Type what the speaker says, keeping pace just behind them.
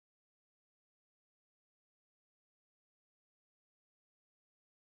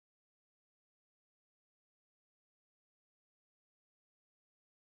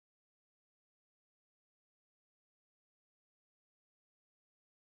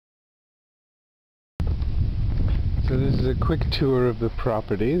So this is a quick tour of the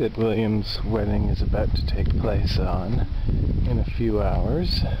property that William's wedding is about to take place on in a few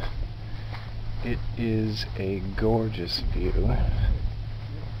hours. It is a gorgeous view.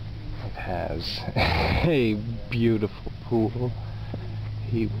 It has a beautiful pool.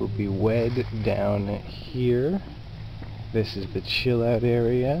 He will be wed down here. This is the chill out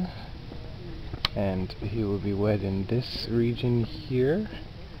area. And he will be wed in this region here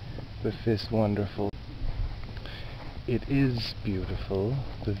with this wonderful. It is beautiful,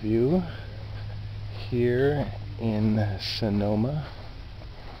 the view here in Sonoma,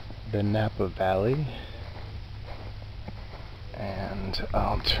 the Napa Valley. And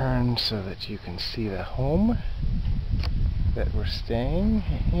I'll turn so that you can see the home that we're staying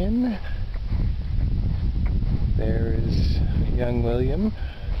in. There is young William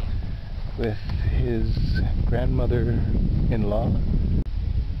with his grandmother-in-law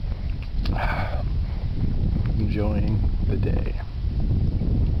enjoying the day.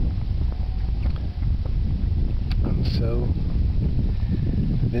 And so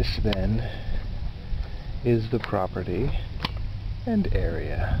this then is the property and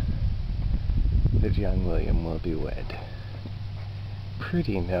area that young William will be wed.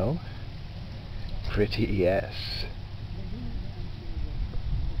 Pretty, no? Pretty, yes.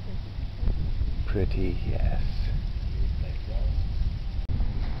 Pretty, yes.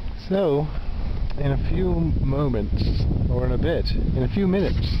 So, in a few moments, or in a few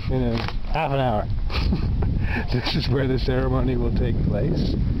minutes, in a half an hour, this is where the ceremony will take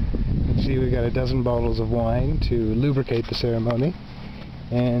place. You can see we've got a dozen bottles of wine to lubricate the ceremony,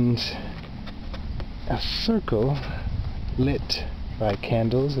 and a circle lit by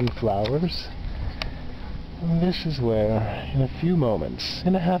candles and flowers. And this is where, in a few moments,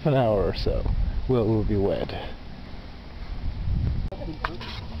 in a half an hour or so, we'll be wed.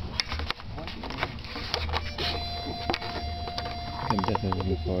 I'm definitely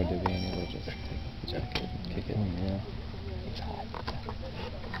looking forward to being able to just take off the jacket and kick it. Yeah. It's hot.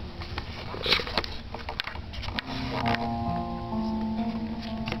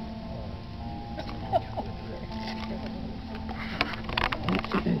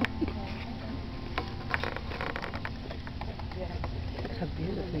 How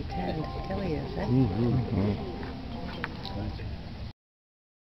beautifully tanned Kelly is, eh? Mm-hmm.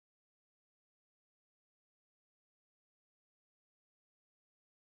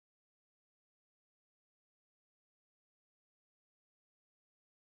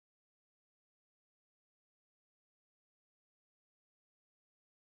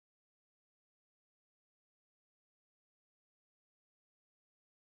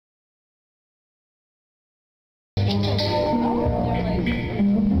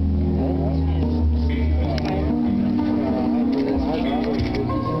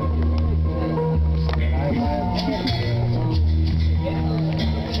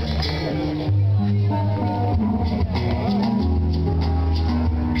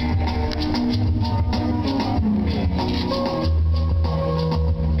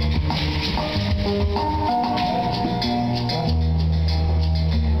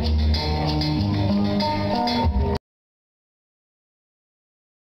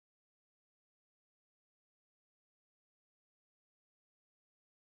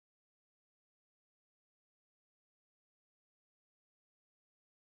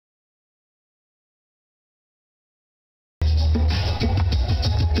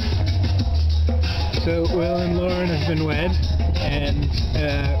 So Will and Lauren have been wed, and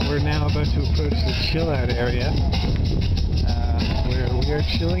we're now about to approach the chill out area where we are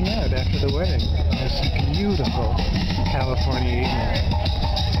chilling out after the wedding on this beautiful California evening.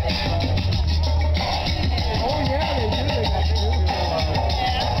 Oh yeah, they do. They got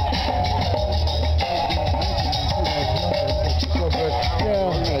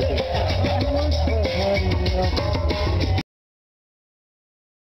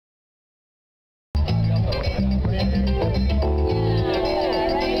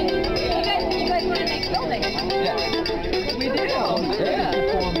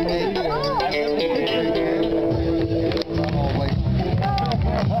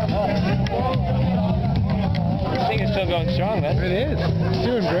Still going strong, man. It is. It's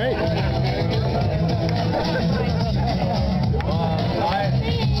doing great.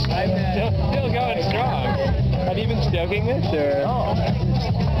 I'm still going strong. Have you been stoking this, or?